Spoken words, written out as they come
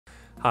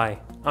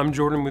Hi, I'm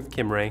Jordan with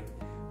Kimray,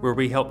 where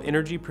we help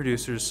energy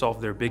producers solve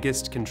their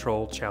biggest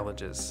control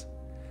challenges.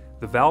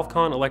 The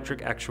Valvcon Electric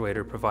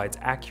Actuator provides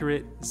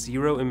accurate,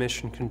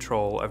 zero-emission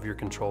control of your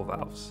control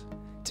valves.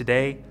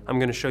 Today, I'm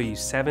going to show you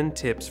 7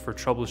 tips for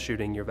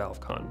troubleshooting your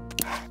Valvcon.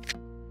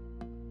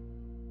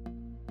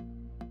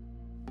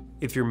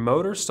 If your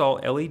motor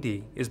stall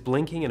LED is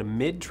blinking in a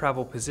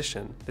mid-travel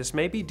position, this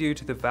may be due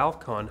to the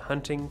Valvcon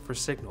hunting for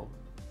signal.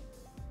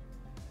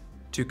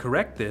 To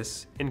correct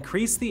this,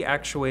 increase the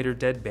actuator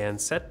deadband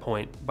set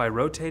point by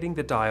rotating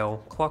the dial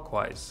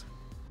clockwise.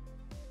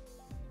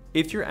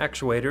 If your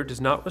actuator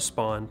does not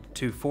respond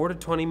to 4 to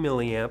 20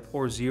 mA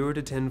or 0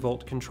 to 10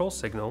 volt control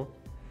signal,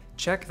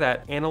 check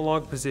that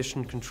analog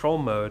position control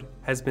mode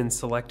has been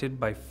selected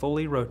by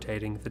fully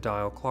rotating the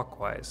dial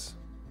clockwise.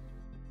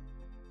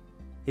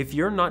 If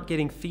you're not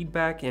getting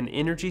feedback in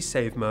energy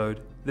save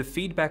mode, the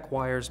feedback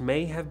wires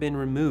may have been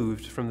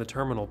removed from the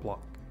terminal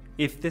block.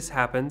 If this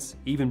happens,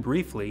 even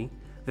briefly,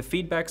 the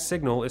feedback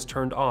signal is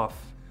turned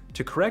off.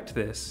 To correct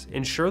this,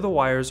 ensure the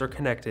wires are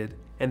connected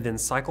and then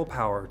cycle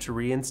power to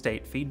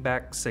reinstate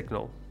feedback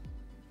signal.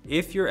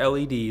 If your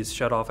LEDs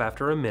shut off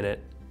after a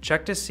minute,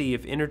 check to see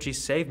if energy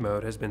save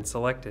mode has been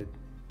selected.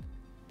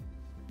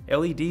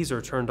 LEDs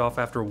are turned off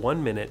after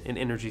 1 minute in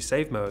energy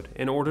save mode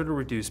in order to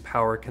reduce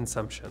power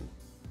consumption.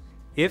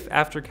 If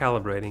after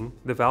calibrating,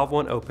 the valve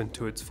won't open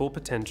to its full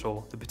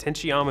potential, the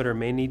potentiometer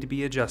may need to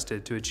be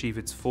adjusted to achieve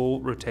its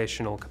full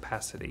rotational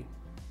capacity.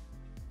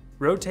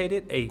 Rotate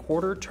it a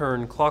quarter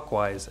turn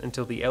clockwise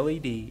until the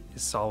LED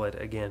is solid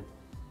again.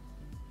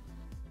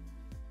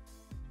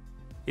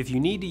 If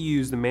you need to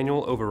use the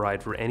manual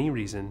override for any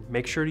reason,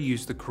 make sure to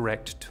use the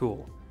correct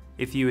tool.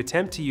 If you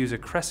attempt to use a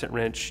crescent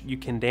wrench, you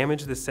can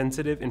damage the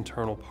sensitive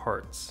internal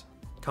parts.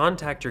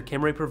 Contact your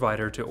Kimray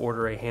provider to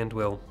order a hand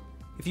wheel.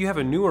 If you have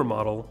a newer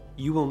model,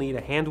 you will need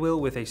a hand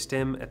wheel with a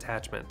stem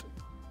attachment.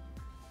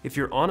 If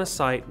you're on a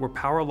site where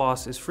power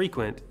loss is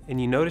frequent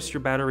and you notice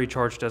your battery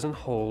charge doesn't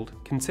hold,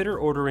 consider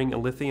ordering a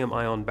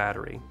lithium-ion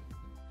battery.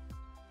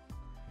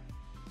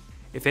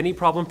 If any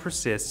problem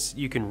persists,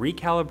 you can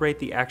recalibrate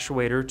the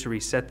actuator to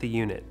reset the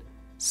unit.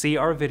 See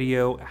our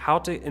video, How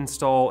to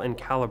Install and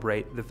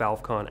Calibrate the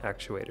Valvcon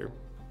Actuator.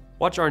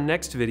 Watch our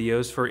next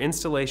videos for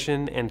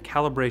installation and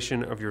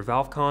calibration of your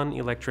Valvcon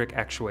Electric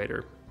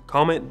Actuator.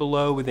 Comment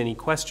below with any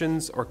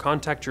questions or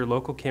contact your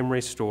local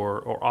Kimray store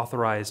or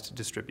authorized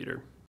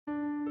distributor.